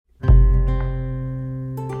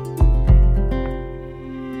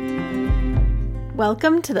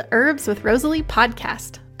Welcome to the Herbs with Rosalie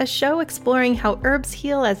podcast, a show exploring how herbs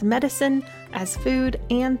heal as medicine, as food,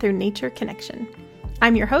 and through nature connection.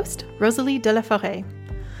 I'm your host, Rosalie de la Forêt.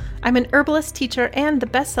 I'm an herbalist teacher and the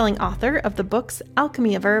best-selling author of the books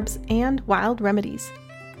Alchemy of Herbs and Wild Remedies.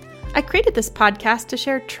 I created this podcast to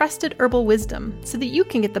share trusted herbal wisdom so that you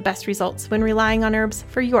can get the best results when relying on herbs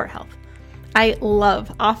for your health. I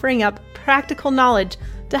love offering up practical knowledge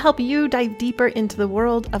to help you dive deeper into the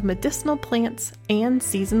world of medicinal plants and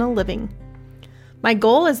seasonal living. My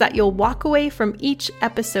goal is that you'll walk away from each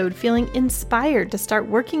episode feeling inspired to start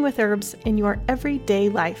working with herbs in your everyday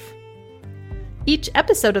life. Each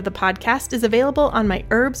episode of the podcast is available on my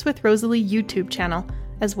Herbs with Rosalie YouTube channel,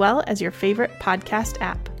 as well as your favorite podcast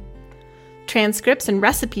app. Transcripts and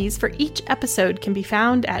recipes for each episode can be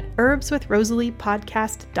found at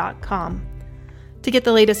herbswithrosaliepodcast.com. To get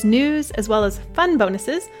the latest news as well as fun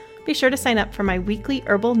bonuses, be sure to sign up for my weekly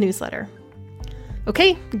herbal newsletter.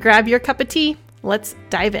 Okay, grab your cup of tea. Let's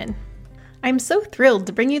dive in. I'm so thrilled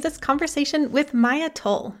to bring you this conversation with Maya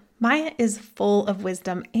Tull. Maya is full of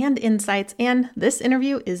wisdom and insights, and this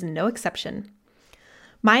interview is no exception.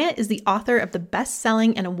 Maya is the author of the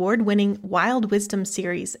best-selling and award-winning Wild Wisdom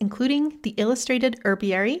series, including the Illustrated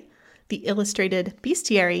Herbiary, the Illustrated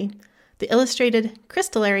Bestiary, the Illustrated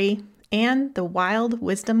Crystallary, and the Wild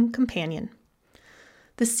Wisdom Companion.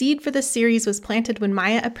 The seed for this series was planted when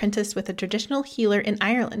Maya apprenticed with a traditional healer in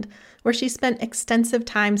Ireland, where she spent extensive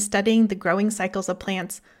time studying the growing cycles of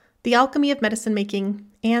plants, the alchemy of medicine making,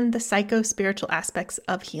 and the psycho-spiritual aspects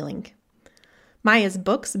of healing. Maya's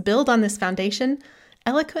books build on this foundation,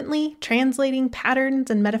 eloquently translating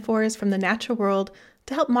patterns and metaphors from the natural world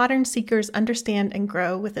to help modern seekers understand and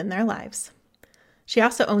grow within their lives. She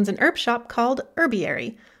also owns an herb shop called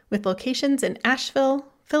Herbiary, with locations in Asheville,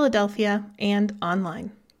 Philadelphia, and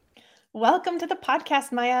online. Welcome to the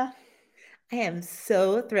podcast, Maya. I am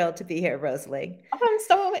so thrilled to be here, Rosalie. Oh, I'm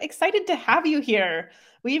so excited to have you here.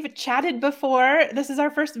 We've chatted before. This is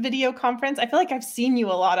our first video conference. I feel like I've seen you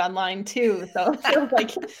a lot online too. So it feels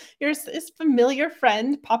like you're this familiar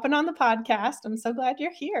friend popping on the podcast. I'm so glad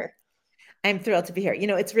you're here. I'm thrilled to be here. You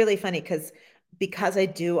know, it's really funny because I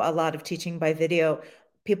do a lot of teaching by video,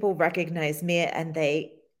 people recognize me and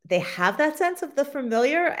they have that sense of the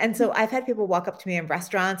familiar. And so I've had people walk up to me in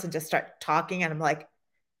restaurants and just start talking. And I'm like,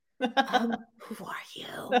 who are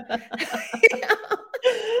you?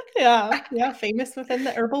 Yeah. Famous within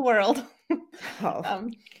the herbal world.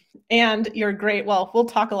 And you're great. Well, we'll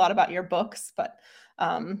talk a lot about your books, but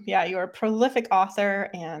you're a prolific author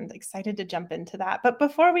and excited to jump into that. But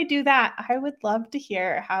before we do that, I would love to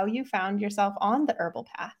hear how you found yourself on the herbal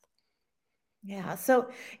path. Yeah. So,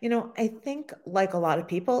 I think like a lot of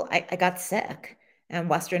people, I got sick and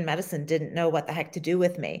Western medicine didn't know what the heck to do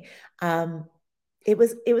with me. It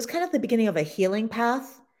was kind of the beginning of a healing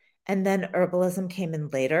path. And then herbalism came in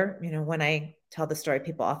later. When I tell the story,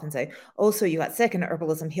 people often say, oh, so you got sick and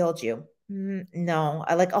herbalism healed you. No,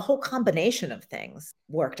 I like a whole combination of things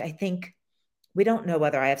worked. I think we don't know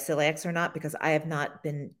whether I have celiacs or not because I have not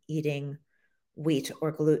been eating wheat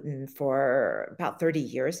or gluten for about 30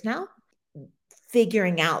 years now.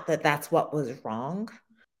 Figuring out that that's what was wrong,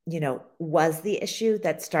 was the issue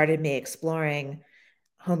that started me exploring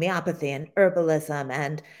homeopathy and herbalism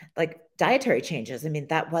and like dietary changes. I mean,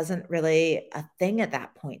 that wasn't really a thing at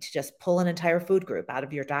that point to just pull an entire food group out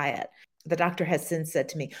of your diet. The doctor has since said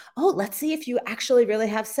to me, oh, let's see if you actually really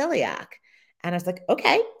have celiac. And I was like,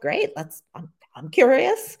 okay, great. I'm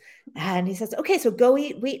curious. And he says, okay, so go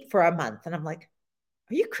eat wheat for a month. And I'm like,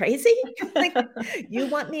 are you crazy? Like, you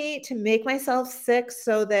want me to make myself sick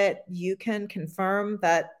so that you can confirm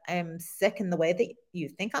that I'm sick in the way that you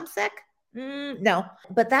think I'm sick? No,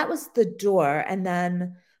 but that was the door. And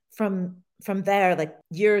then from there, like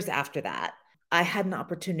years after that, I had an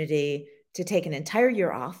opportunity to take an entire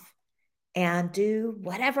year off and do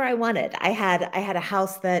whatever I wanted. I had a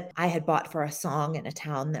house that I had bought for a song in a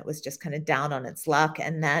town that was just kind of down on its luck.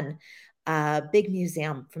 And then a big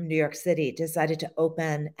museum from New York City decided to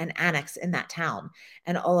open an annex in that town.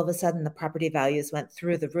 And all of a sudden the property values went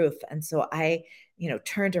through the roof. And so I,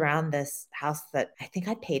 turned around this house that I think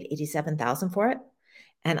I paid $87,000 for it.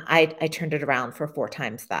 And I turned it around for 4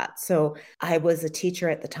 times that. So I was a teacher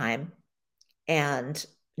at the time and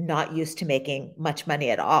not used to making much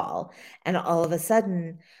money at all. And all of a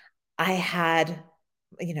sudden I had,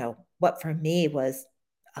 what for me was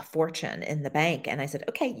a fortune in the bank. And I said,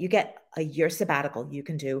 okay, you get a year sabbatical. You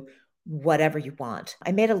can do whatever you want.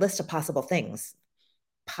 I made a list of possible things: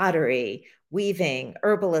 pottery, weaving,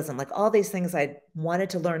 herbalism, like all these things I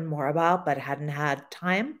wanted to learn more about, but hadn't had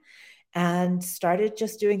time, and started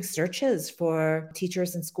just doing searches for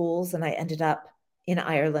teachers in schools. And I ended up in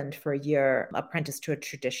Ireland for a year, apprenticed to a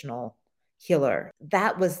traditional healer.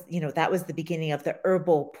 That was, that was the beginning of the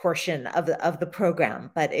herbal portion of the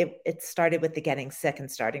program. But it started with the getting sick and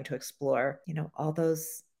starting to explore, all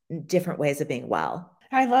those different ways of being well.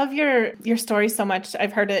 I love your story so much.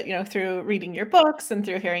 I've heard it, through reading your books and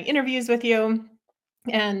through hearing interviews with you.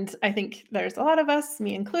 And I think there's a lot of us,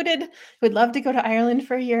 me included, who would love to go to Ireland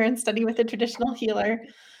for a year and study with a traditional healer.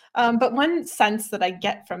 But one sense that I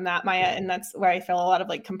get from that, Maya, and that's where I feel a lot of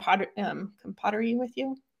like camaraderie with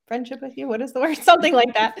you, friendship with you, what is the word? Something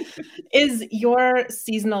like that, is your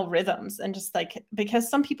seasonal rhythms. And just like, because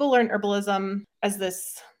some people learn herbalism as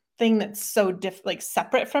this thing that's so like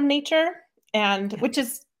separate from nature, and which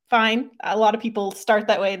is fine. A lot of people start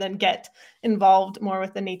that way, then get involved more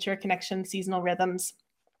with the nature connection, seasonal rhythms.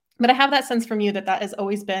 But I have that sense from you that has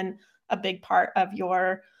always been a big part of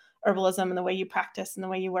your herbalism and the way you practice and the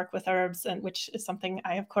way you work with herbs, and which is something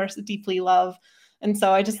I, of course, deeply love. And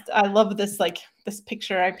so I love this, like this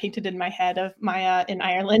picture I painted in my head of Maya in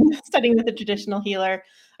Ireland studying with a traditional healer.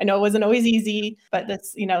 I know it wasn't always easy, but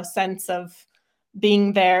this, sense of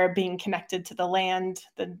being there, being connected to the land,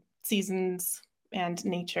 the seasons, and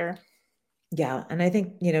nature. Yeah. And I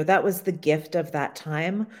think, that was the gift of that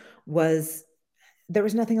time, was there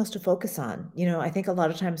was nothing else to focus on. I think a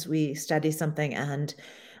lot of times we study something and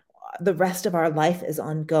the rest of our life is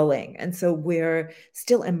ongoing. And so we're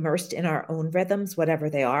still immersed in our own rhythms, whatever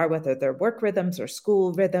they are, whether they're work rhythms or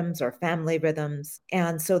school rhythms or family rhythms.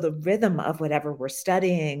 And so the rhythm of whatever we're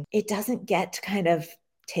studying, it doesn't get to kind of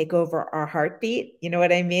take over our heartbeat. You know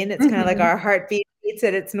what I mean? It's kind of like our heartbeat beats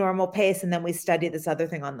at its normal pace, and then we study this other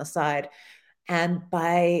thing on the side. And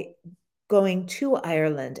by going to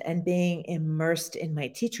Ireland and being immersed in my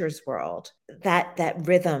teacher's world, that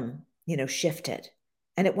rhythm, shifted.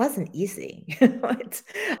 And it wasn't easy.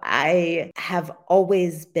 I have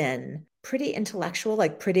always been pretty intellectual,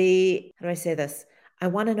 like pretty, how do I say this? I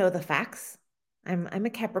want to know the facts. I'm a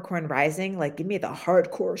Capricorn rising, like give me the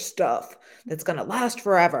hardcore stuff that's going to last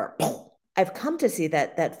forever. I've come to see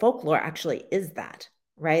that folklore actually is that,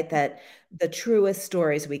 right? That the truest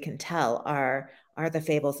stories we can tell are the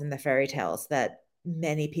fables and the fairy tales that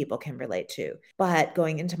many people can relate to. But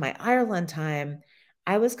going into my Ireland time,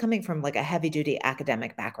 I was coming from like a heavy duty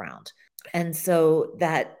academic background. And so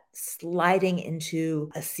that sliding into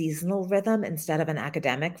a seasonal rhythm instead of an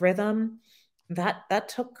academic rhythm, that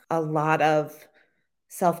took a lot of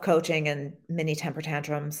self-coaching and mini temper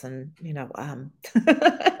tantrums and,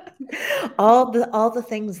 all the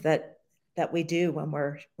things that we do when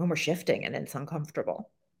we're shifting and it's uncomfortable.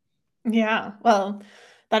 Yeah. Well,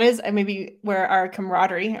 that is maybe where our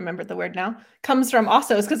camaraderie, I remember the word now, comes from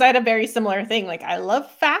also, is because I had a very similar thing. Like I love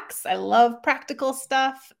facts, I love practical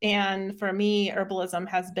stuff. And for me, herbalism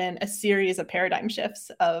has been a series of paradigm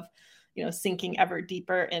shifts of, sinking ever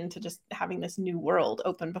deeper into just having this new world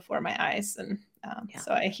open before my eyes. And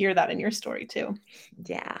so I hear that in your story too.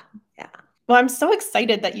 Yeah. Yeah. Well, I'm so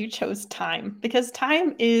excited that you chose thyme, because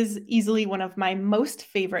thyme is easily one of my most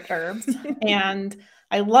favorite herbs. And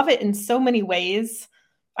I love it in so many ways.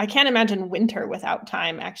 I can't imagine winter without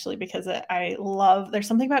thyme, actually, because there's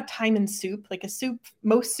something about thyme in soup, like a soup,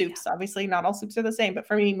 most soups, obviously not all soups are the same, but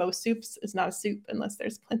for me, most soups is not a soup unless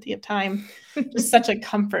there's plenty of thyme. Just such a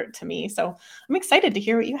comfort to me. So I'm excited to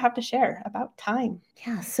hear what you have to share about thyme.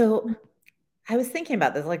 Yeah. So I was thinking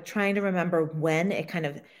about this, like trying to remember when it kind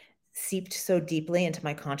of seeped so deeply into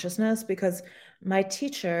my consciousness, because my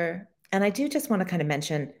teacher, and I do just want to kind of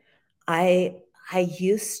mention, I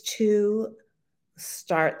used to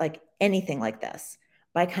start like anything like this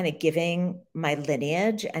by kind of giving my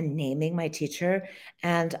lineage and naming my teacher.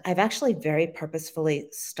 And I've actually very purposefully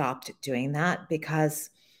stopped doing that, because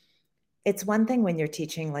it's one thing when you're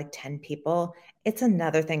teaching like 10 people, it's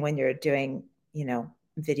another thing when you're doing,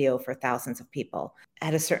 video for thousands of people.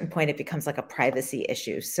 At a certain point, it becomes like a privacy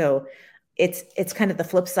issue. So it's kind of the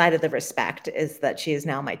flip side of the respect, is that she is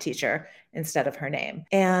now my teacher instead of her name.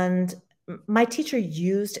 And my teacher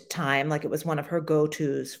used thyme like it was one of her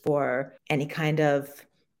go-tos for any kind of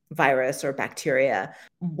virus or bacteria.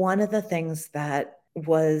 One of the things that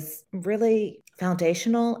was really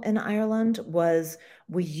foundational in Ireland was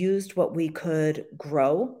we used what we could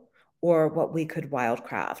grow or what we could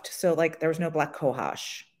wildcraft. So like there was no black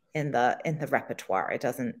cohosh in the repertoire. It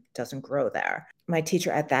doesn't grow there. My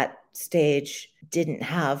teacher at that stage didn't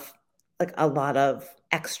have like a lot of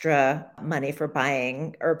extra money for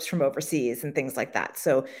buying herbs from overseas and things like that.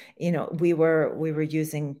 So, we were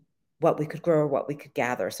using what we could grow or what we could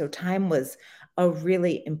gather. So thyme was a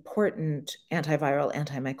really important antiviral,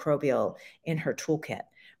 antimicrobial in her toolkit.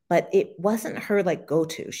 but it wasn't her like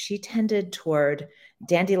go-to. She tended toward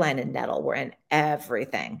dandelion and nettle were in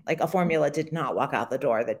everything. Like a formula did not walk out the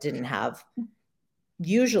door that didn't have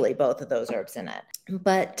usually both of those herbs in it.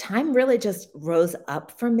 But thyme really just rose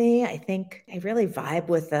up for me. I think I really vibe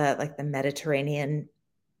with the Mediterranean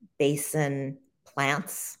basin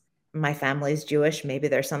plants. My family's Jewish. Maybe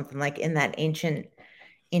there's something like in that ancient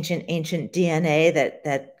DNA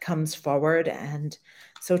that comes forward. And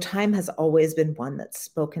so thyme has always been one that's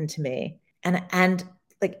spoken to me. And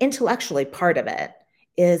like intellectually, part of it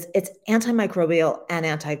is it's antimicrobial and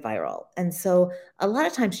antiviral. And so a lot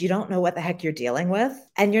of times you don't know what the heck you're dealing with,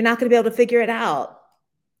 and you're not going to be able to figure it out.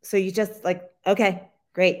 So you just like, okay,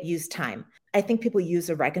 great, use thyme. I think people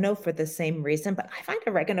use oregano for the same reason, but I find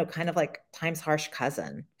oregano kind of like thyme's harsh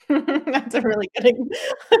cousin. That's a really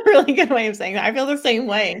good way of saying that. I feel the same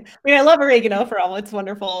way. I mean, I love oregano for all its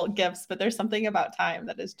wonderful gifts, but there's something about thyme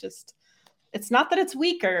that is just, it's not that it's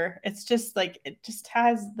weaker. It's just like, it just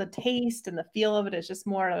has the taste and the feel of it is just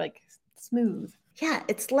more like smooth. Yeah,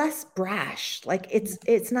 it's less brash. Like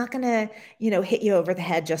it's not gonna, hit you over the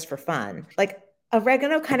head just for fun. Like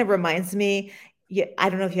oregano kind of reminds me, I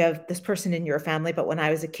don't know if you have this person in your family, but when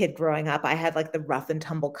I was a kid growing up, I had like the rough and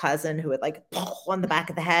tumble cousin who would like on the back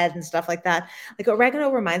of the head and stuff like that. Like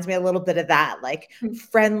oregano reminds me a little bit of that, like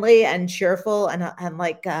friendly and cheerful and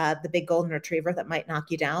like the big golden retriever that might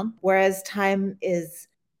knock you down. Whereas thyme is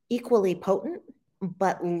equally potent,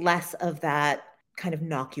 but less of that kind of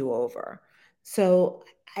knock you over. So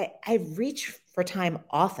I reach for thyme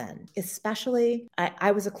often, especially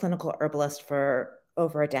I was a clinical herbalist for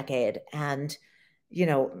over a decade. And,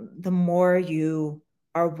 the more you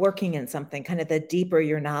are working in something, kind of the deeper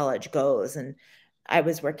your knowledge goes. And I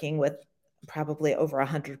was working with probably over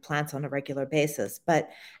 100 plants on a regular basis. But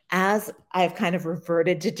as I've kind of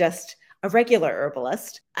reverted to just a regular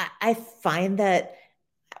herbalist, I find that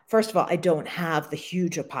first of all, I don't have the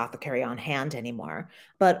huge apothecary on hand anymore,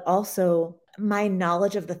 but also my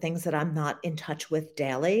knowledge of the things that I'm not in touch with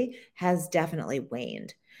daily has definitely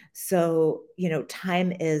waned. So,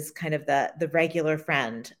 thyme is kind of the regular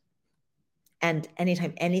friend. And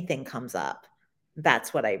anytime anything comes up,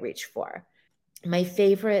 that's what I reach for. My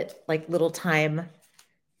favorite like little thyme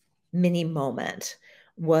mini moment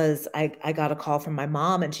was I got a call from my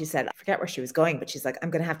mom and she said, I forget where she was going, but she's like, I'm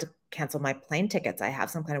going to have to cancel my plane tickets. I have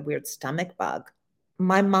some kind of weird stomach bug.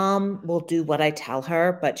 My mom will do what I tell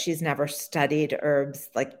her, but she's never studied herbs.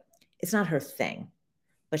 Like it's not her thing,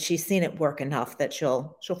 but she's seen it work enough that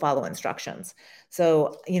she'll follow instructions.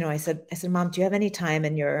 So, I said, Mom, do you have any thyme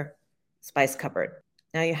in your spice cupboard?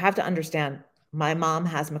 Now you have to understand, my mom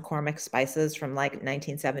has McCormick spices from like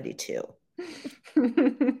 1972.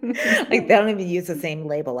 Like they don't even use the same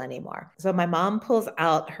label anymore. So my mom pulls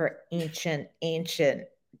out her ancient,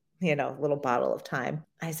 little bottle of thyme.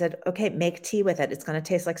 I said, okay, make tea with it. It's going to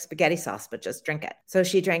taste like spaghetti sauce, but just drink it. So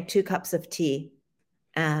she drank 2 cups of tea,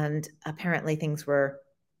 and apparently things were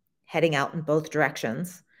heading out in both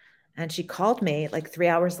directions. And she called me like 3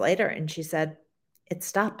 hours later and she said, it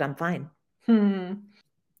stopped. I'm fine.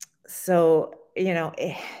 So,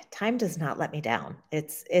 thyme does not let me down.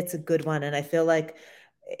 It's a good one. And I feel like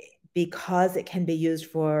because it can be used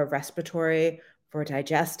for respiratory, for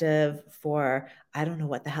digestive, for I don't know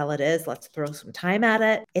what the hell it is, let's throw some thyme at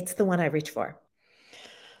it. It's the one I reach for.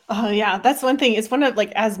 Oh yeah, that's one thing. It's one of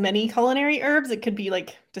like as many culinary herbs. It could be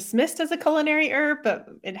like dismissed as a culinary herb, but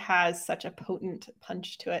it has such a potent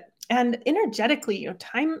punch to it. And energetically,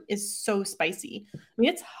 thyme is so spicy. I mean,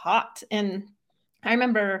 it's hot. And I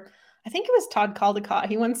remember, I think it was Todd Caldecott.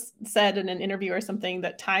 He once said in an interview or something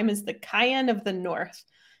that thyme is the cayenne of the North,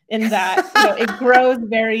 in that it grows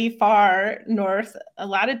very far north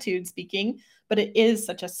latitude speaking, but it is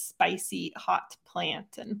such a spicy, hot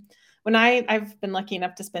plant. And when I've been lucky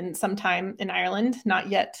enough to spend some time in Ireland, not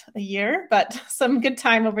yet a year, but some good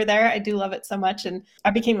time over there. I do love it so much. And I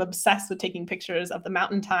became obsessed with taking pictures of the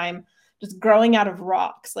mountain thyme just growing out of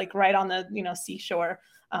rocks, like right on the, seashore.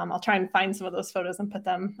 I'll try and find some of those photos and put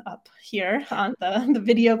them up here on the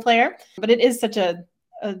video player. But it is such a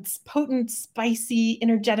potent, spicy,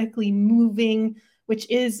 energetically moving, which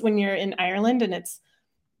is when you're in Ireland and it's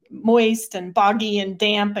moist and boggy and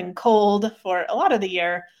damp and cold for a lot of the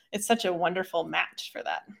year. It's such a wonderful match for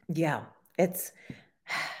that. Yeah,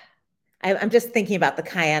 I'm just thinking about the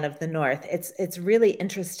cayenne of the North. It's really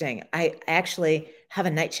interesting. I actually have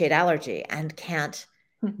a nightshade allergy and can't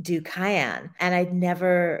do cayenne. And I'd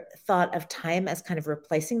never thought of thyme as kind of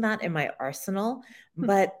replacing that in my arsenal.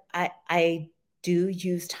 But I do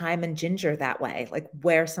use thyme and ginger that way, like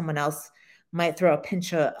where someone else might throw a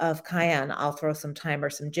pinch of cayenne. I'll throw some thyme or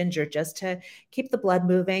some ginger just to keep the blood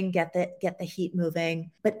moving, get the heat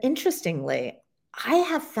moving. But interestingly, I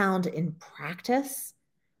have found in practice,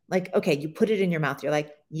 like, okay, you put it in your mouth, you're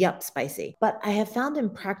like, yep, spicy. But I have found in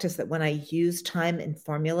practice that when I use thyme in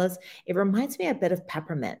formulas, it reminds me a bit of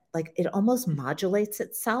peppermint. Like it almost modulates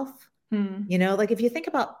itself. Hmm. Like if you think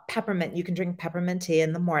about peppermint, you can drink peppermint tea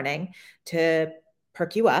in the morning to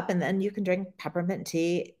perk you up, and then you can drink peppermint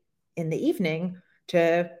tea in the evening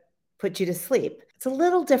to put you to sleep. It's a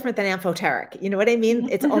little different than amphoteric. You know what I mean?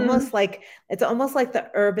 It's almost like the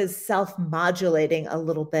herb is self-modulating a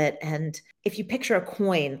little bit. And if you picture a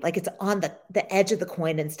coin, like it's on the edge of the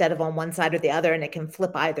coin instead of on one side or the other, and it can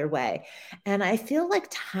flip either way. And I feel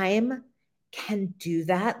like thyme can do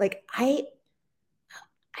that. Like I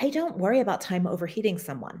don't worry about thyme overheating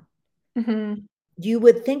someone. Mm-hmm. You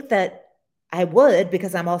would think that I would,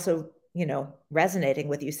 because I'm also, resonating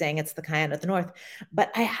with you saying it's the cayenne of the North,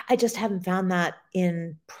 but I just haven't found that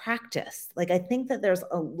in practice. Like I think that there's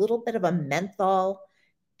a little bit of a menthol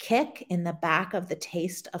kick in the back of the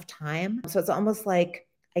taste of thyme. So it's almost like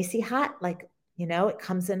icy hot, like, it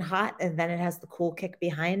comes in hot and then it has the cool kick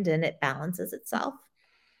behind and it balances itself.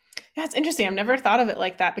 Yeah, it's interesting. I've never thought of it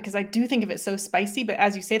like that because I do think of it so spicy, but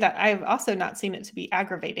as you say that, I've also not seen it to be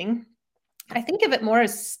aggravating. I think of it more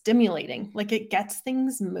as stimulating, like it gets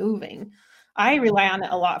things moving. I rely on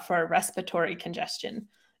it a lot for respiratory congestion.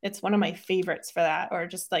 It's one of my favorites for that, or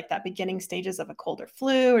just like that beginning stages of a cold or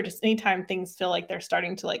flu, or just anytime things feel like they're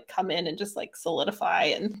starting to like come in and just like solidify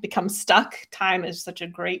and become stuck. Thyme is such a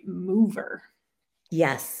great mover.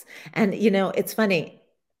 Yes. And it's funny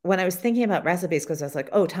when I was thinking about recipes, because I was like,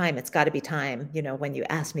 oh, thyme, it's got to be thyme. When you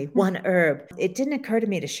asked me one herb, it didn't occur to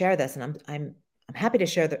me to share this, and I'm happy to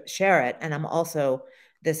share it. And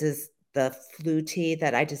this is the flu tea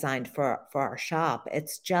that I designed for our shop.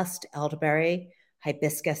 It's just elderberry,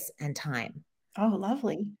 hibiscus, and thyme. Oh,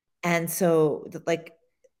 lovely. And so, like,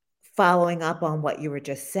 following up on what you were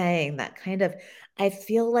just saying, that kind of, I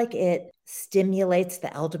feel like it stimulates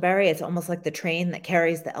the elderberry. It's almost like the train that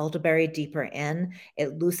carries the elderberry deeper in.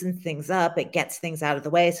 It loosens things up. It gets things out of the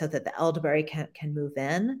way so that the elderberry can move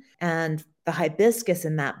in. And the hibiscus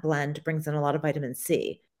in that blend brings in a lot of vitamin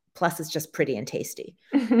C. Plus, it's just pretty and tasty.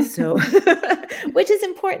 So, which is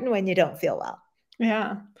important when you don't feel well.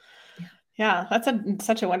 Yeah. Yeah, that's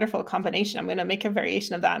such a wonderful combination. I'm going to make a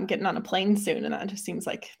variation of that. I'm getting on a plane soon, and that just seems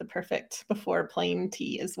like the perfect before plane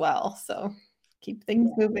tea as well. So keep things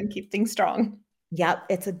moving, keep things strong. Yep,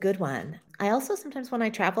 it's a good one. I also sometimes when I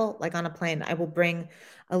travel, like on a plane, I will bring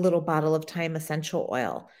a little bottle of thyme essential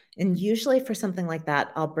oil. And usually for something like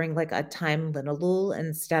that, I'll bring like a thyme linalool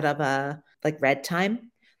instead of a like red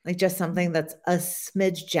thyme, like just something that's a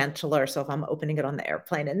smidge gentler. So if I'm opening it on the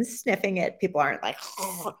airplane and sniffing it, people aren't like,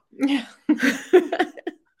 oh. Yeah.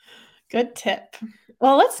 Good tip.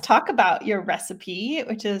 Well, let's talk about your recipe,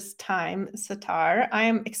 which is thyme satar.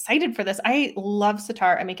 I'm excited for this. I love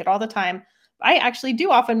satar. I make it all the time. I actually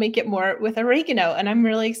do often make it more with oregano, and I'm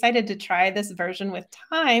really excited to try this version with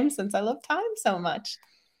thyme since I love thyme so much.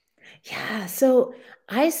 Yeah, so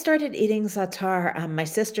I started eating za'atar. My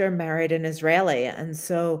sister married an Israeli, and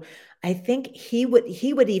so I think he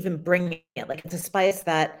would even bring it. Like it's a spice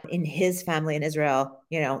that in his family in Israel,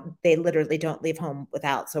 they literally don't leave home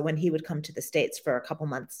without. So when he would come to the States for a couple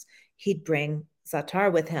months, he'd bring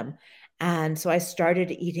za'atar with him. And so I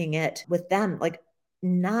started eating it with them, like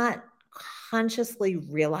not consciously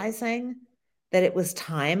realizing that it was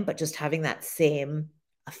thyme, but just having that same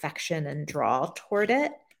affection and draw toward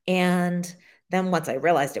it. And then once I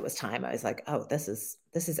realized it was thyme, I was like, oh, this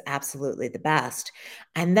is absolutely the best.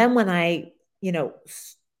 And then when I,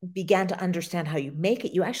 began to understand how you make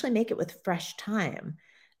it, you actually make it with fresh thyme,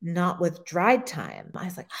 not with dried thyme. I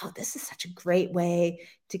was like, oh, this is such a great way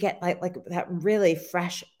to get like that really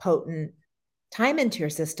fresh, potent thyme into your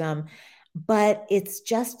system. But it's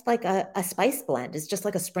just like a spice blend. It's just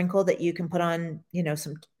like a sprinkle that you can put on,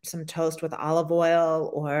 some toast with olive oil,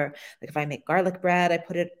 or like if I make garlic bread, I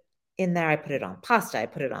put it in there. I put it on pasta. I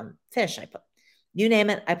put it on fish. You name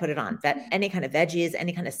it, I put it on. Any kind of veggies,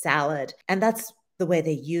 any kind of salad. And that's the way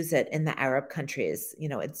they use it in the Arab countries.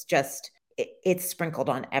 It's just, it's sprinkled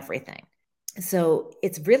on everything. So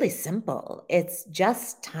it's really simple. It's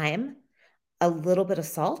just thyme, a little bit of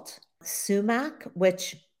salt, sumac,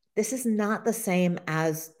 which this is not the same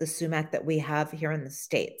as the sumac that we have here in the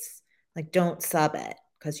States. Like, don't sub it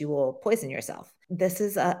because you will poison yourself. This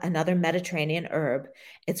is another Mediterranean herb.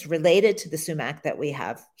 It's related to the sumac that we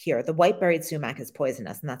have here. The white-berried sumac is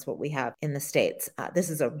poisonous, and that's what we have in the States. This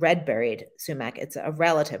is a red-berried sumac. It's a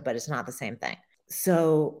relative, but it's not the same thing.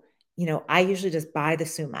 So I usually just buy the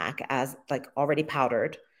sumac as like already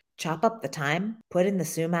powdered, chop up the thyme, put in the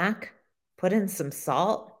sumac, put in some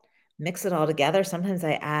salt, mix it all together. Sometimes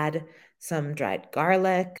I add some dried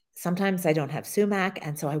garlic. Sometimes I don't have sumac,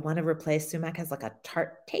 and so I want to replace sumac as like a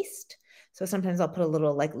tart taste. So sometimes I'll put a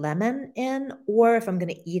little like lemon in, or if I'm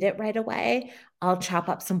going to eat it right away, I'll chop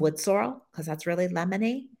up some wood sorrel because that's really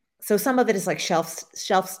lemony. So some of it is like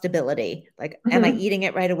shelf stability. Like, am I eating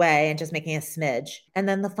it right away and just making a smidge? And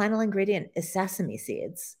then the final ingredient is sesame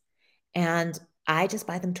seeds. And I just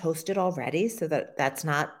buy them toasted already so that that's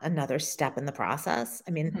not another step in the process.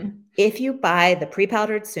 I mean, if you buy the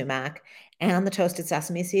pre-powdered sumac and the toasted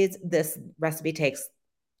sesame seeds, this recipe takes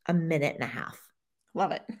a minute and a half.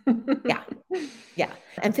 Love it. Yeah. Yeah.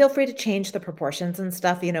 And feel free to change the proportions and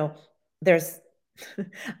stuff. There's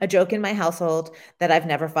a joke in my household that I've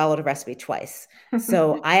never followed a recipe twice.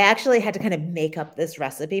 So I actually had to kind of make up this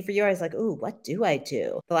recipe for you. I was like, ooh, what do I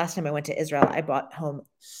do? The last time I went to Israel, I brought home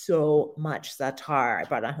so much za'atar. I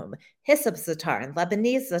brought home hyssop za'atar and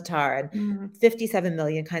Lebanese za'atar and 57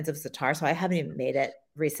 million kinds of za'atar. So I haven't even made it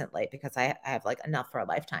recently because I have like enough for a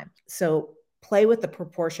lifetime. So play with the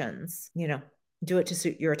proportions, do it to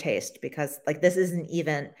suit your taste, because like this isn't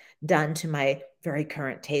even done to my very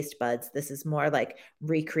current taste buds. This is more like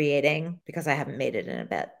recreating because I haven't made it in a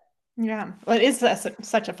bit. Yeah. Well, it is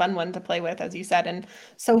such a fun one to play with, as you said, and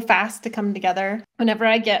so fast to come together. Whenever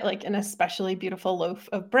I get like an especially beautiful loaf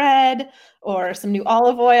of bread or some new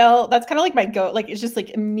olive oil, that's kind of like my go. Like it's just like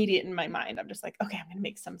immediate in my mind. I'm just like, okay, I'm going to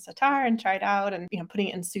make some za'atar and try it out, and putting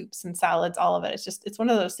it in soups and salads, all of it. It's one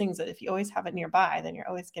of those things that if you always have it nearby, then you're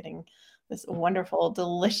always getting this wonderful,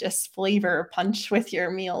 delicious flavor punch with your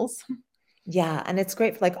meals. Yeah, and it's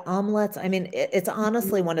great for like omelets. I mean, it's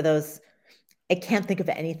honestly one of those. I can't think of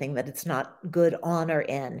anything that it's not good on or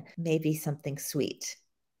in. Maybe something sweet.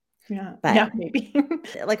 Yeah. But Yeah, maybe.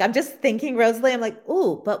 like I'm just thinking, Rosalie, I'm like,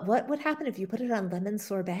 ooh, but what would happen if you put it on lemon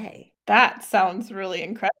sorbet? That sounds really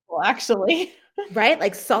incredible, actually. Right?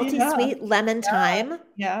 Like salty, Yeah. sweet lemon thyme.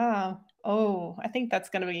 Yeah. Oh, I think that's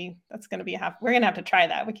gonna be we're gonna have to try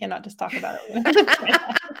that. We cannot just talk about it. We're gonna have to try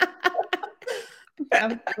that.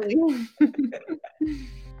 Absolutely.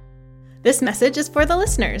 This message is for the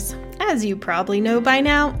listeners. As you probably know by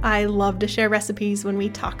now, I love to share recipes when we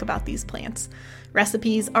talk about these plants.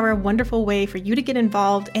 Recipes are a wonderful way for you to get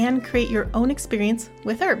involved and create your own experience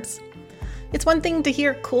with herbs. It's one thing to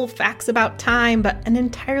hear cool facts about thyme, but an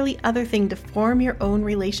entirely other thing to form your own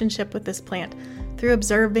relationship with this plant through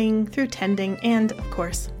observing, through tending, and, of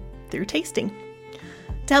course, through tasting.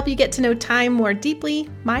 To help you get to know thyme more deeply,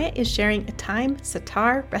 Maya is sharing a thyme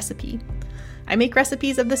za'atar recipe. I make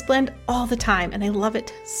recipes of this blend all the time, and I love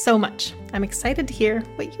it so much. I'm excited to hear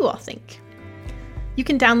what you all think. You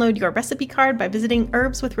can download your recipe card by visiting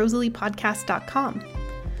herbswithrosaliepodcast.com.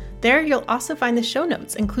 There, you'll also find the show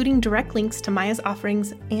notes, including direct links to Maya's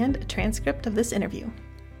offerings and a transcript of this interview.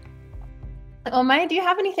 Well, Maya, do you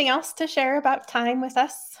have anything else to share about thyme with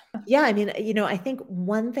us? Yeah, I mean, I think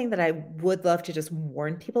one thing that I would love to just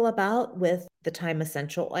warn people about with the thyme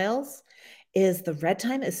essential oils is the red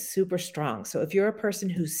thyme is super strong. So if you're a person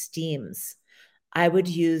who steams, I would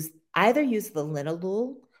either use the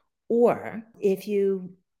linalool, or if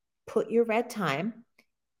you put your red thyme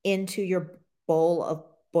into your bowl of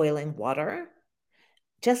boiling water,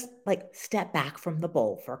 just like step back from the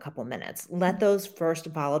bowl for a couple minutes. Let those first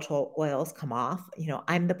volatile oils come off.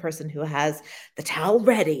 I'm the person who has the towel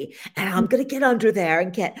ready, and I'm going to get under there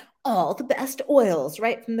and get all the best oils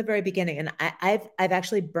right from the very beginning. And I've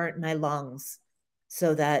actually burnt my lungs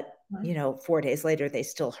so that, 4 days later, they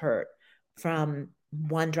still hurt from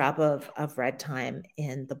one drop of red thyme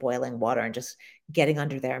in the boiling water and just getting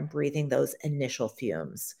under there and breathing those initial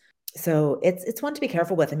fumes. So it's one to be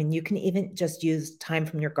careful with. I mean, you can even just use thyme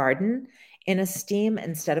from your garden in a steam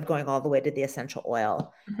instead of going all the way to the essential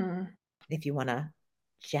oil if you want to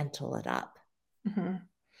gentle it up.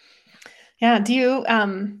 Yeah. Do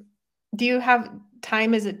you have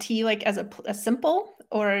thyme as a tea, like as a simple,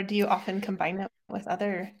 or do you often combine it with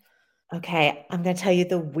other? Okay, I'm going to tell you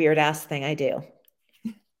the weird ass thing I do.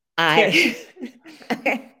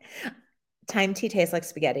 Thyme tea tastes like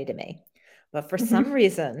spaghetti to me, but for some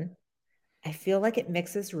reason, I feel like it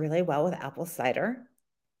mixes really well with apple cider.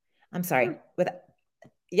 I'm sorry,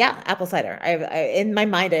 apple cider. In my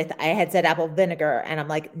mind, I had said apple vinegar, and I'm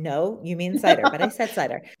like, no, you mean cider, but I said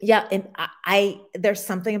cider. Yeah, and there's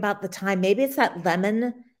something about the thyme. Maybe it's that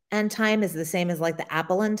lemon and thyme is the same as like the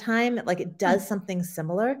apple and thyme. Like it does something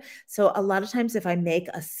similar. So a lot of times, if I make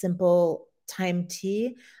a simple thyme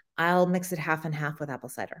tea, I'll mix it half and half with apple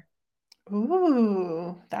cider.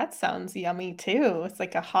 Ooh, that sounds yummy too. It's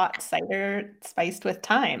like a hot cider spiced with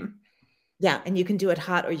thyme. Yeah, and you can do it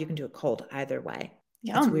hot or you can do it cold, either way.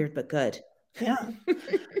 It's Yum. weird but good. Yeah.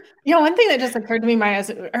 One thing that just occurred to me, Maya,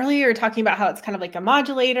 is earlier you were talking about how it's kind of like a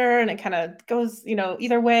modulator and it kind of goes,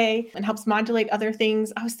 either way and helps modulate other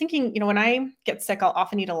things. I was thinking, when I get sick, I'll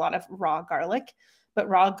often eat a lot of raw garlic, but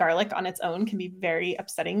raw garlic on its own can be very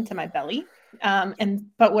upsetting to my belly.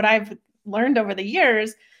 But what I've learned over the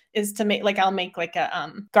years is to make, like, I'll make like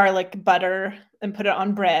a garlic butter and put it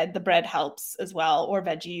on bread. The bread helps as well, or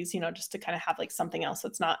veggies, just to kind of have like something else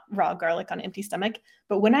that's not raw garlic on an empty stomach.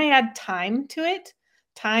 But when I add thyme to it,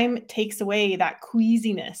 thyme takes away that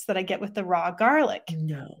queasiness that I get with the raw garlic.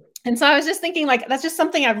 No. And so I was just thinking, like, that's just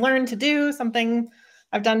something I've learned to do, something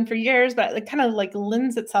I've done for years, but it kind of like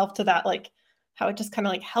lends itself to that, like how it just kind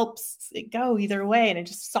of like helps it go either way, and it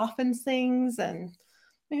just softens things. And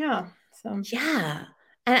yeah, so Yeah.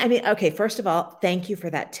 And I mean, okay, first of all, thank you for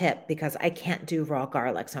that tip because I can't do raw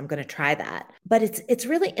garlic, so I'm going to try that. But it's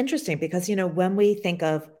really interesting because, when we think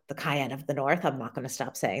of the cayenne of the North, I'm not going to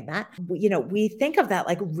stop saying that. We think of that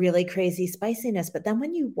like really crazy spiciness, but then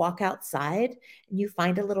when you walk outside and you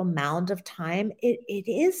find a little mound of thyme, it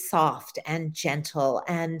is soft and gentle,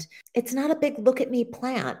 and it's not a big look at me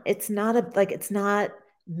plant. It's not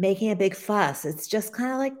making a big fuss. It's just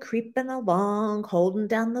kind of like creeping along, holding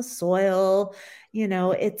down the soil.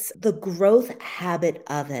 It's the growth habit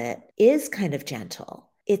of it is kind of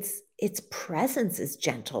gentle. Its presence is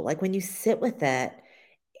gentle. Like when you sit with it,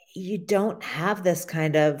 you don't have this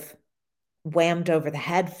kind of whammed over the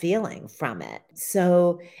head feeling from it.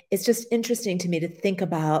 So it's just interesting to me to think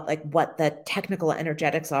about like what the technical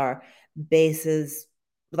energetics are bases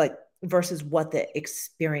like versus what the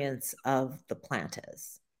experience of the plant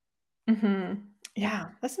is. mm-hmm. Yeah,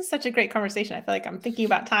 this is such a great conversation. I feel like I'm thinking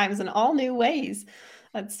about times in all new ways.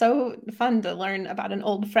 It's so fun to learn about an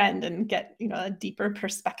old friend and get, a deeper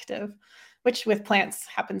perspective, which with plants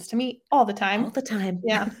happens to me all the All time. the time.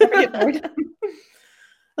 Yeah, never get bored.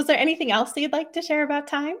 Was there anything else that you'd like to share about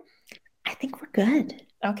thyme? I think we're good.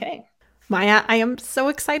 Okay. Maya, I am so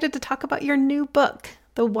excited to talk about your new book,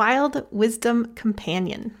 The Wild Wisdom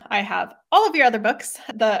Companion. I have all of your other books.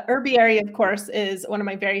 The Herbiary, of course, is one of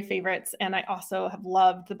my very favorites, and I also have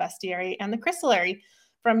loved The Bestiary and The Crystallary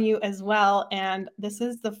from you as well. And this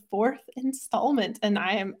is the 4th installment, and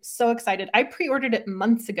I am so excited. I pre-ordered it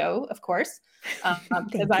months ago, of course,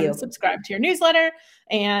 because I'm subscribed to your newsletter.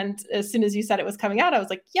 And as soon as you said it was coming out, I was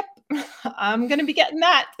like, yep, I'm going to be getting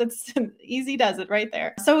that. That's easy does it right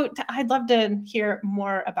there. So I'd love to hear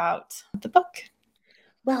more about the book.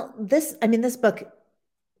 Well, this book,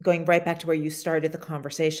 going right back to where you started the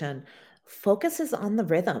conversation, focuses on the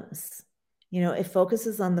rhythms. It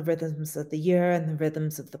focuses on the rhythms of the year and the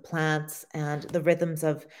rhythms of the plants and the rhythms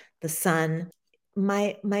of the sun.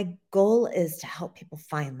 My goal is to help people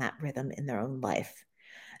find that rhythm in their own life.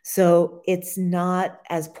 So it's not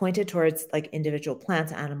as pointed towards like individual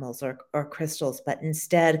plants, animals, or crystals, but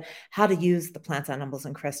instead how to use the plants, animals,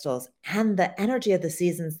 and crystals and the energy of the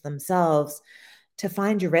seasons themselves to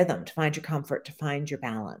find your rhythm, to find your comfort, to find your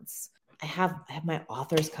balance. I have my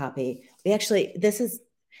author's copy. This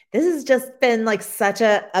has just been like such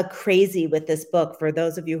a crazy with this book. For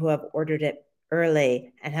those of you who have ordered it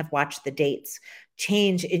early and have watched the dates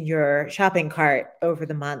change in your shopping cart over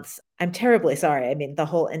the months, I'm terribly sorry. I mean, the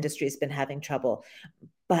whole industry has been having trouble,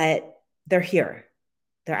 but they're here.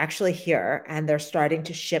 They're actually here and they're starting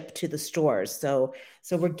to ship to the stores. So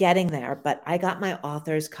we're getting there, but I got my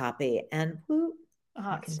author's copy and whoo,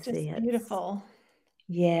 it's just beautiful.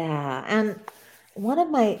 Yeah. And one of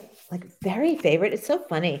my like very favorite, it's so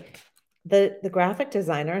funny. The graphic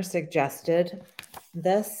designer suggested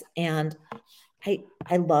this, and I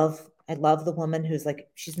love the woman who's like,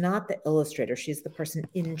 she's not the illustrator, she's the person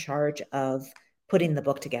in charge of putting the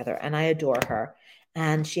book together, and I adore her.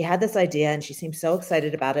 And she had this idea and she seemed so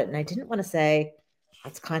excited about it, and I didn't want to say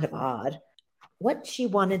that's kind of odd. What she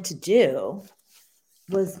wanted to do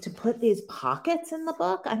was to put these pockets in the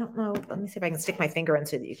book. I don't know. Let me see if I can stick my finger in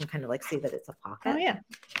so that you can kind of like see that it's a pocket. Oh yeah.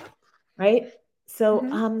 Right.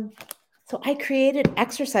 So, so I created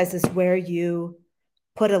exercises where you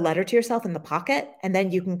put a letter to yourself in the pocket and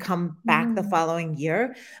then you can come back the following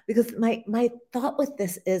year. Because my thought with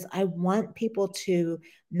this is I want people to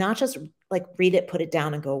not just like read it, put it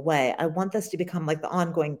down and go away. I want this to become like the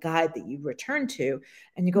ongoing guide that you return to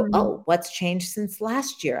and you go, oh, what's changed since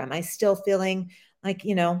last year? Am I still feeling like,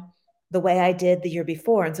 the way I did the year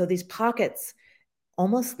before? And so these pockets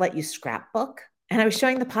almost let you scrapbook. And I was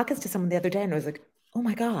showing the pockets to someone the other day and I was like, oh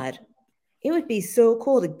my God, it would be so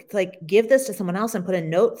cool to like give this to someone else and put a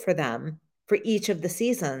note for them for each of the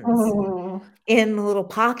seasons. Oh, in little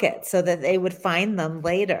pockets so that they would find them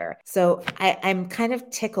later. So I'm kind of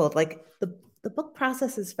tickled. Like the book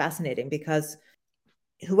process is fascinating because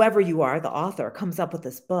whoever you are, the author, comes up with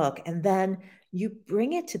this book, and then you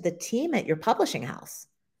bring it to the team at your publishing house.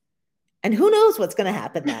 And who knows what's going to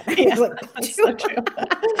happen then? yeah, Like, that's so true.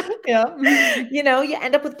 Yeah. you know, you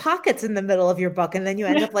end up with pockets in the middle of your book, and then you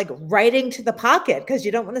end up like writing to the pocket because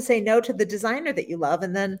you don't want to say no to the designer that you love.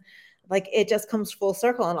 And then like it just comes full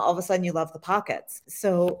circle, and all of a sudden you love the pockets.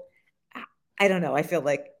 So I don't know. I feel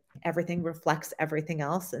like everything reflects everything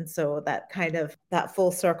else. And so that kind of that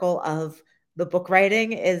full circle of the book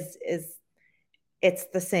writing is it's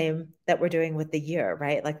the same that we're doing with the year,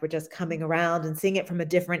 right? Like we're just coming around and seeing it from a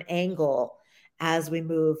different angle as we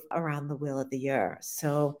move around the wheel of the year.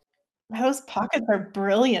 So, Those pockets are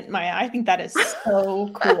brilliant, Maya. I think that is so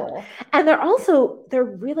cool. and they're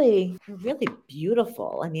really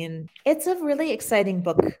beautiful. I mean, it's a really exciting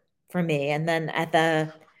book for me. And then at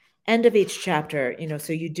the end of each chapter, you know,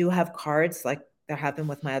 so you do have cards like there have been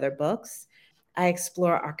with my other books. I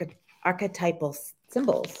explore archetypal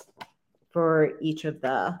symbols for each of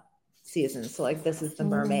the seasons. So like this is the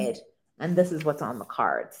mermaid and this is what's on the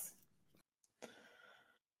cards.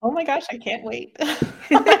 Oh my gosh, I can't wait.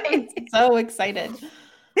 I'm so excited.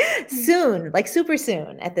 Soon, like super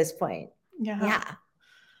soon at this point. Yeah. Yeah.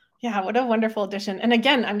 Yeah, what a wonderful addition. And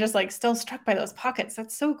again, I'm just like still struck by those pockets.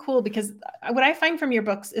 That's so cool because what I find from your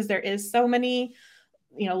books is there is so many,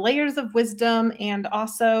 layers of wisdom, and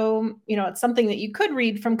also, it's something that you could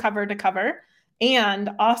read from cover to cover, and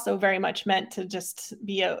also very much meant to just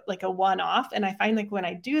be a one-off. And I find like when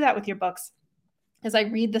I do that with your books, as I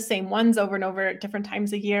read the same ones over and over at different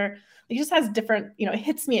times a year, it just has different, it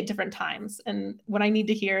hits me at different times. And what I need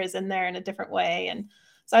to hear is in there in a different way. And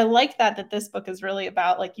so I like that this book is really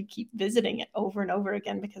about like you keep visiting it over and over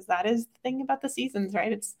again, because that is the thing about the seasons,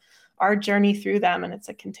 right? It's our journey through them, and it's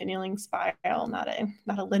a continuing spiral, not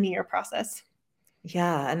a linear process.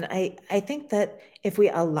 Yeah, and I think that if we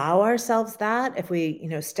allow ourselves that, if we, you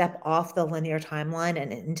know, step off the linear timeline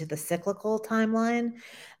and into the cyclical timeline,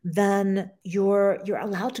 then you're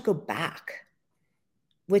allowed to go back,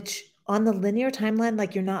 which on the linear timeline,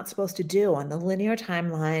 like you're not supposed to do. On the linear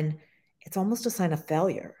timeline, it's almost a sign of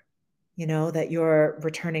failure, you know, that you're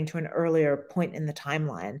returning to an earlier point in the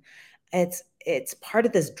timeline. It's part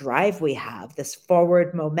of this drive we have, this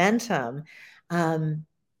forward momentum.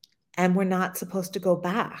 And we're not supposed to go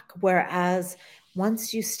back. Whereas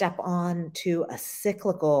once you step on to a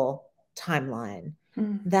cyclical timeline,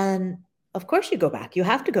 then of course you go back. You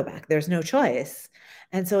have to go back. There's no choice.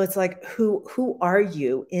 And so it's like, who are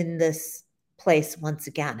you in this place once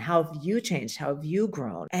again? How have you changed? How have you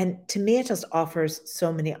grown? And to me, it just offers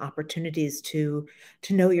so many opportunities to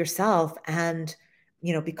know yourself. And,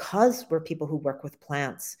 you know, because we're people who work with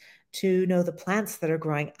plants, to know the plants that are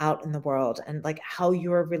growing out in the world and like how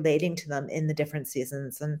you're relating to them in the different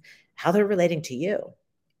seasons and how they're relating to you.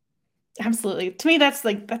 Absolutely. To me, that's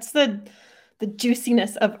the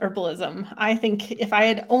juiciness of herbalism. I think if I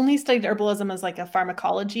had only studied herbalism as like a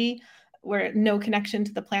pharmacology, where no connection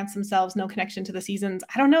to the plants themselves, no connection to the seasons,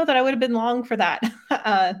 I don't know that I would have been long for that.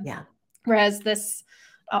 Yeah. Whereas this,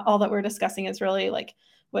 all that we're discussing is really like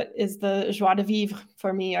what is the joie de vivre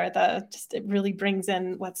for me, or it really brings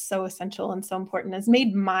in what's so essential and so important. Has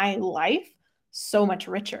made my life so much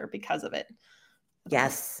richer because of it.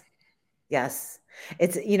 Yes. Yes.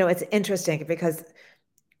 It's, you know, it's interesting because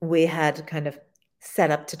we had kind of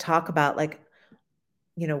set up to talk about like,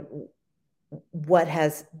 you know, what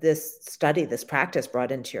has this study, this practice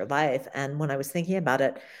brought into your life? And when I was thinking about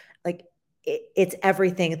it, like it's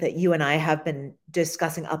everything that you and I have been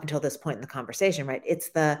discussing up until this point in the conversation, right? It's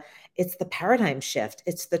the paradigm shift.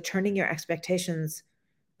 It's the turning your expectations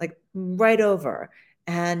like right over.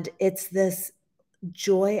 And it's this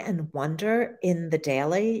joy and wonder in the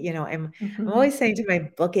daily. You know, I'm always saying to my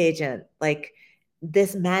book agent, like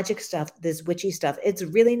this magic stuff, this witchy stuff, it's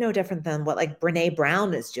really no different than what like Brene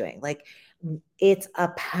Brown is doing. Like it's a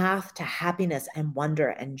path to happiness and wonder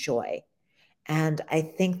and joy. And I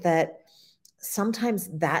think that sometimes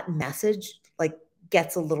that message like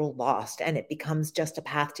gets a little lost and it becomes just a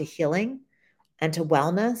path to healing and to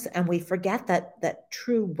wellness. And we forget that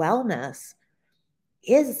true wellness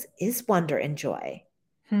is wonder and joy.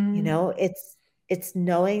 You know, it's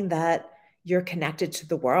knowing that you're connected to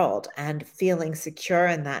the world and feeling secure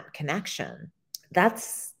in that connection.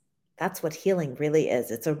 That's what healing really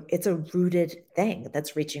is. It's a rooted thing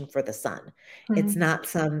that's reaching for the sun. It's not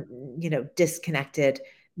some, you know, disconnected,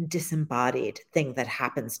 disembodied thing that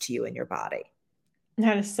happens to you in your body.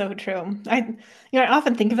 That is so true. I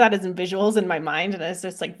often think of that as in visuals in my mind, and it's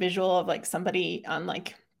just like visual of like somebody on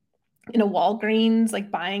like in a Walgreens,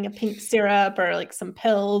 like buying a pink syrup or like some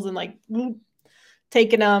pills and like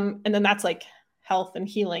taking them. And then that's like health and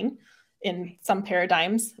healing in some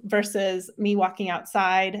paradigms versus me walking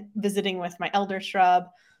outside, visiting with my elder shrub,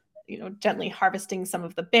 gently harvesting some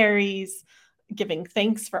of the berries, giving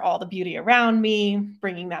thanks for all the beauty around me,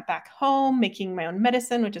 bringing that back home, making my own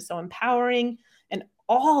medicine, which is so empowering. And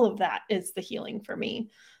all of that is the healing for me,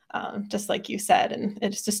 just like you said. And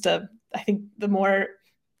it's just I think the more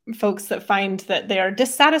folks that find that they are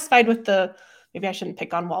dissatisfied with maybe I shouldn't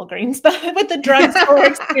pick on Walgreens, but with the drugstore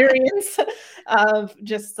experience of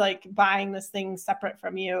just like buying this thing separate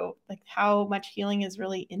from you, like how much healing is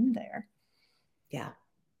really in there. Yeah.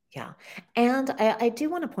 Yeah. And I do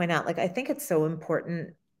want to point out, like, I think it's so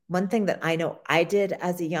important. One thing that I know I did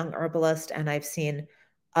as a young herbalist, and I've seen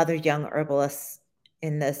other young herbalists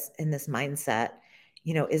in this mindset,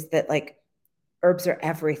 is that like herbs are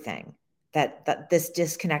everything, that this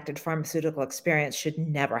disconnected pharmaceutical experience should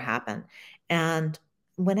never happen. And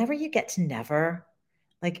whenever you get to never,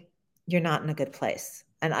 like, you're not in a good place.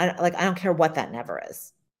 And I don't care what that never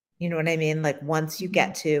is. You know what I mean? Like once you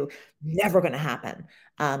get to never going to happen,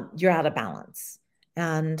 you're out of balance.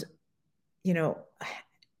 And,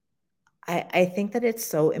 I think that it's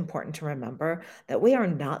so important to remember that we are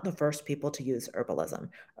not the first people to use herbalism.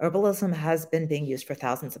 Herbalism has been being used for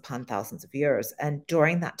thousands upon thousands of years. And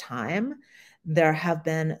during that time, there have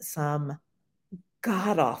been some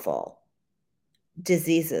god awful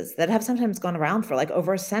diseases that have sometimes gone around for like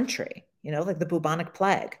over a century, like the bubonic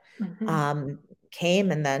plague.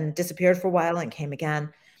 Came and then disappeared for a while and came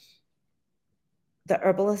again. The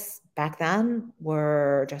herbalists back then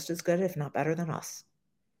were just as good, if not better than us.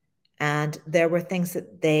 And there were things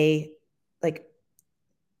that they like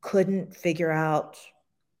couldn't figure out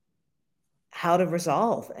how to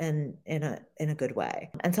resolve in a good way.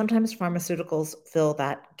 And sometimes pharmaceuticals fill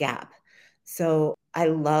that gap. So I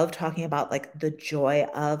love talking about like the joy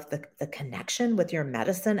of the connection with your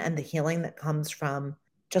medicine and the healing that comes from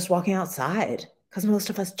just walking outside, because most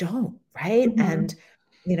of us don't, right? And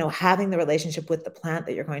having the relationship with the plant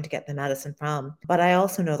that you're going to get the medicine from. But I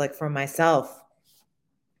also know, like for myself,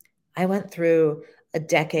 I went through a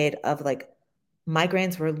decade of like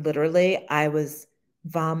migraines were literally, I was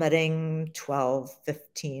vomiting 12,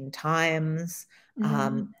 15 times,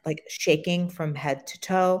 like shaking from head to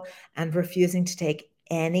toe and refusing to take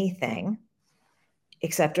anything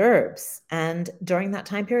except herbs. And during that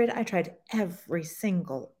time period, I tried every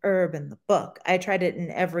single herb in the book. I tried it in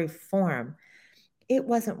every form. It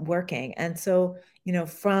wasn't working. And so,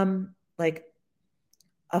 from like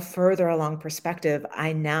a further along perspective,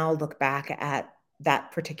 I now look back at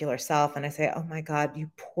that particular self and I say, oh my God, you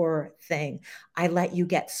poor thing. I let you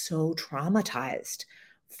get so traumatized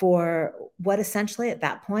for what essentially at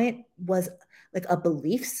that point was like a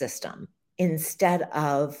belief system instead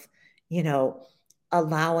of,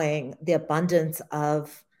 allowing the abundance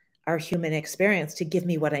of our human experience to give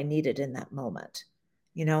me what I needed in that moment.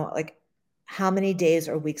 Like how many days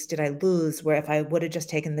or weeks did I lose where if I would have just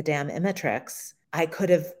taken the damn Imitrex, I could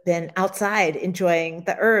have been outside enjoying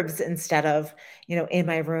the herbs instead of, in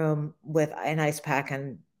my room with an ice pack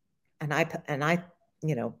and I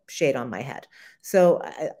shade on my head. So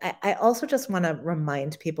I also just want to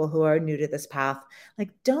remind people who are new to this path,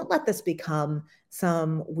 like, don't let this become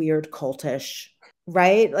some weird cultish,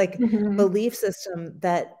 right? Like belief system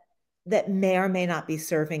that may or may not be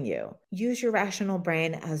serving you. Use your rational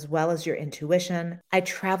brain as well as your intuition. I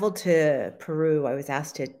traveled to Peru. I was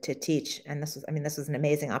asked to teach, and this was an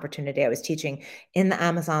amazing opportunity. I was teaching in the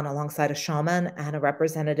Amazon alongside a shaman and a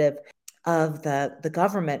representative of the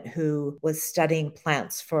government who was studying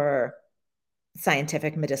plants for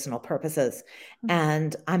scientific medicinal purposes.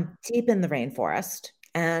 And I'm deep in the rainforest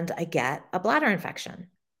and I get a bladder infection.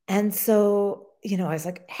 And so, I was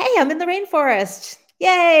like, hey, I'm in the rainforest.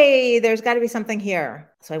 Yay, there's got to be something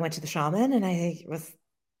here. So I went to the shaman and I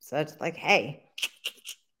said like, hey,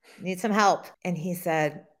 need some help. And he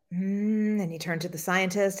said, and he turned to the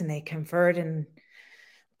scientist and they conferred in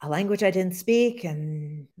a language I didn't speak.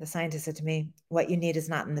 And the scientist said to me, what you need is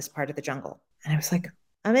not in this part of the jungle. And I was like,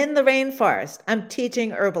 I'm in the rainforest. I'm teaching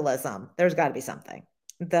herbalism. There's got to be something.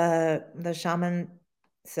 The shaman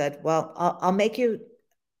said, well, I'll make you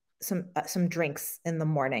some drinks in the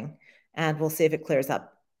morning and we'll see if it clears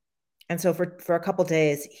up. And so for a couple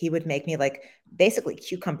days, he would make me like basically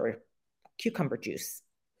cucumber juice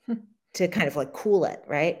to kind of like cool it,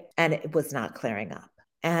 right? And it was not clearing up.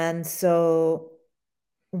 And so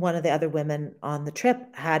one of the other women on the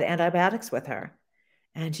trip had antibiotics with her.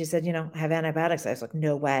 And she said, I have antibiotics. I was like,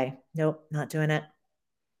 no way. Nope, not doing it.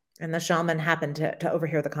 And the shaman happened to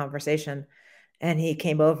overhear the conversation. And he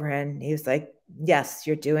came over and he was like, yes,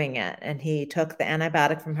 you're doing it. And he took the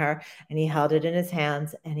antibiotic from her and he held it in his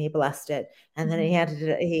hands and he blessed it. And then he handed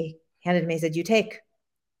it to me, he said, you take.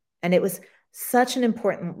 And it was such an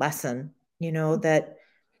important lesson, that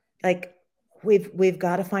like we've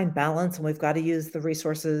got to find balance and we've got to use the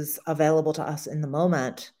resources available to us in the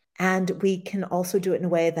moment. And we can also do it in a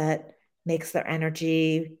way that makes their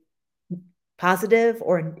energy positive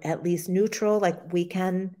or at least neutral. Like we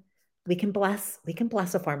can bless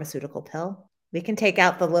a pharmaceutical pill. We can take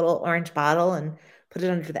out the little orange bottle and put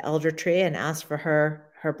it under the elder tree and ask for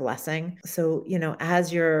her blessing. So,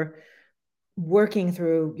 as you're working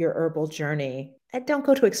through your herbal journey, don't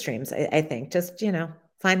go to extremes. I think just,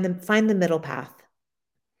 find the middle path.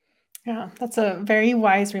 Yeah, that's a very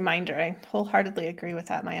wise reminder. I wholeheartedly agree with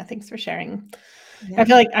that, Maya. Thanks for sharing. Yeah. I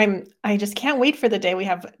feel like I just can't wait for the day we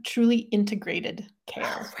have truly integrated care.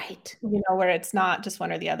 Oh, right. Where it's not just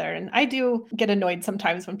one or the other. And I do get annoyed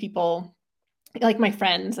sometimes when people, like my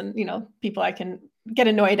friends and, people I can get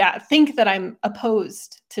annoyed at, think that I'm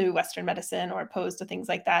opposed to Western medicine or opposed to things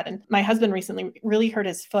like that. And my husband recently really hurt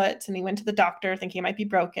his foot and he went to the doctor thinking it might be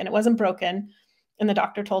broken. It wasn't broken. And the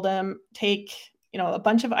doctor told him, take, a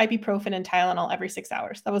bunch of ibuprofen and Tylenol every 6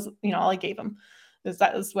 hours. That was, all I gave him.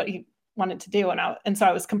 That was what he wanted to do. And so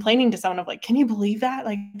I was complaining to someone of like, can you believe that?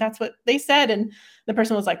 Like, that's what they said. And the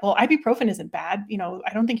person was like, well, ibuprofen isn't bad.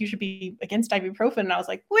 I don't think you should be against ibuprofen. And I was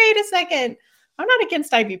like, wait a second. I'm not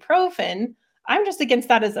against ibuprofen. I'm just against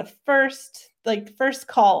that as a first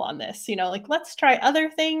call on this, like, let's try other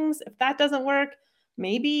things. If that doesn't work,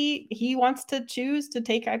 maybe he wants to choose to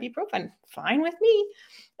take ibuprofen. Fine with me.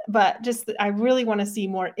 But I really want to see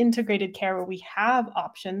more integrated care where we have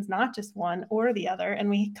options, not just one or the other, and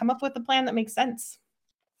we come up with a plan that makes sense.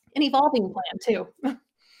 An evolving plan too.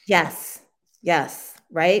 Yes.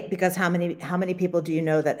 Right. Because how many people do you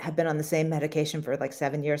know that have been on the same medication for like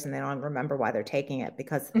 7 years and they don't remember why they're taking it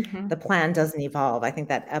because the plan doesn't evolve. I think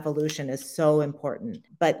that evolution is so important.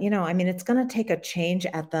 But, it's going to take a change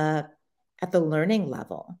at the learning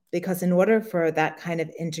level, because in order for that kind of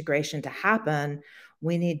integration to happen,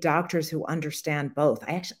 we need doctors who understand both.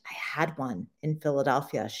 I had one in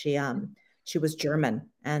Philadelphia. She was German.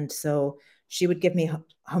 And so she would give me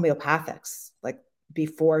homeopathics, like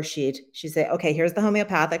before she'd say, okay, here's the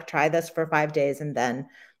homeopathic, try this for 5 days and then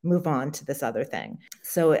move on to this other thing.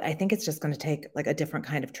 So I think it's just going to take like a different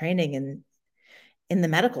kind of training in the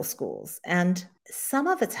medical schools. And some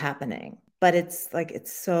of it's happening, but it's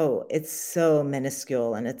so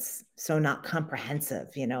minuscule and it's so not comprehensive.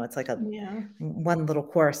 It's like one little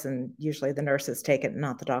course and usually the nurses take it and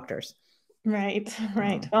not the doctors. Right.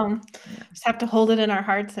 Just have to hold it in our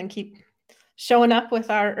hearts and keep showing up with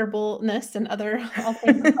our herbalness and other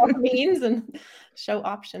alternative means and show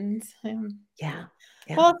options. Yeah.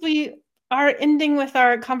 Well, if we are ending with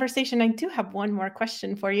our conversation, I do have one more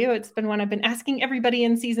question for you. It's been one I've been asking everybody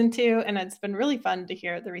in season 2, and it's been really fun to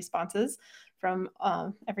hear the responses from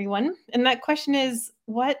everyone. And that question is,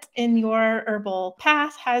 what in your herbal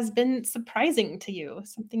path has been surprising to you?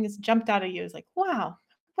 Something has jumped out at you as like, wow,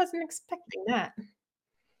 I wasn't expecting that.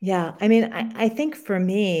 Yeah. I think for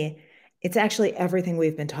me, it's actually everything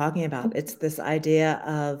we've been talking about. It's this idea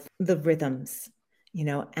of the rhythms,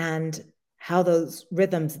 and how those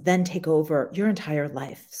rhythms then take over your entire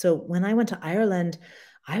life. So when I went to Ireland,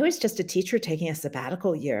 I was just a teacher taking a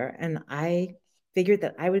sabbatical year, and I figured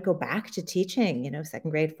that I would go back to teaching,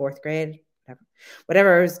 2nd grade, 4th grade,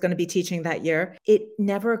 whatever I was going to be teaching that year. It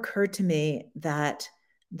never occurred to me that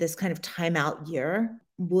this kind of timeout year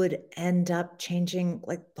would end up changing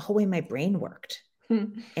like the whole way my brain worked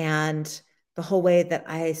and the whole way that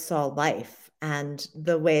I saw life and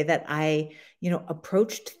the way that I,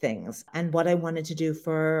 approached things and what I wanted to do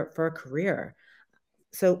for a career.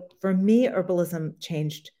 So for me, herbalism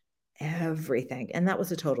changed everything. And that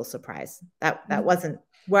was a total surprise. That wasn't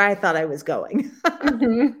where I thought I was going.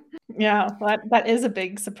 Yeah, well, that is a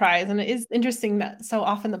big surprise. And it is interesting that so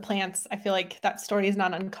often the plants, I feel like that story is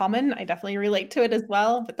not uncommon. I definitely relate to it as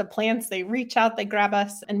well. But the plants, they reach out, they grab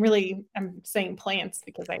us. And really, I'm saying plants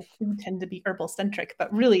because I tend to be herbal centric,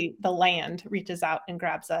 but really the land reaches out and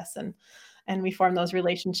grabs us and we form those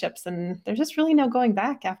relationships. And there's just really no going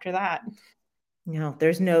back after that. No,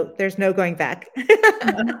 there's no going back.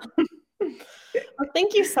 Well,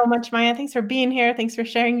 thank you so much, Maya. Thanks for being here. Thanks for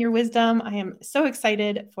sharing your wisdom. I am so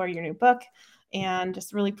excited for your new book and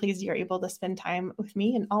just really pleased you're able to spend time with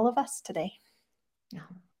me and all of us today.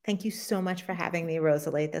 Thank you so much for having me,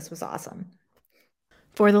 Rosalie. This was awesome.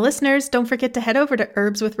 For the listeners, don't forget to head over to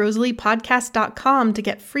herbswithrosaliepodcast.com to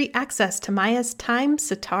get free access to Maya's Thyme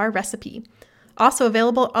Sitar recipe. Also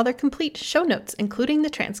available are other complete show notes, including the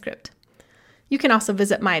transcript. You can also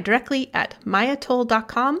visit Maya directly at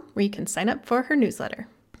mayatoll.com, where you can sign up for her newsletter.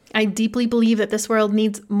 I deeply believe that this world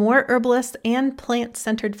needs more herbalists and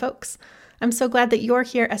plant-centered folks. I'm so glad that you're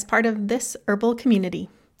here as part of this herbal community.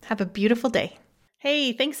 Have a beautiful day.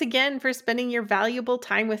 Hey, thanks again for spending your valuable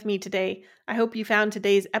time with me today. I hope you found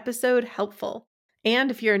today's episode helpful. And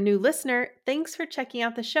if you're a new listener, thanks for checking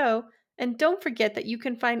out the show. And don't forget that you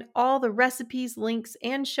can find all the recipes, links,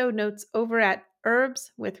 and show notes over at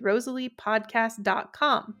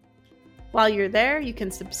herbswithrosaliepodcast.com. While you're there, you can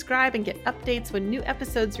subscribe and get updates when new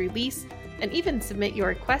episodes release, and even submit your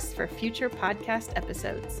requests for future podcast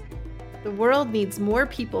episodes. The world needs more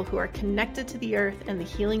people who are connected to the earth and the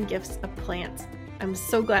healing gifts of plants. I'm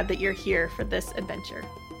so glad that you're here for this adventure.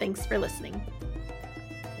 Thanks for listening.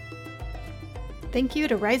 Thank you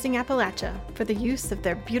to Rising Appalachia for the use of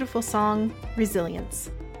their beautiful song,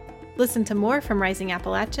 Resilience. Listen to more from Rising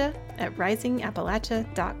Appalachia at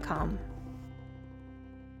risingappalachia.com.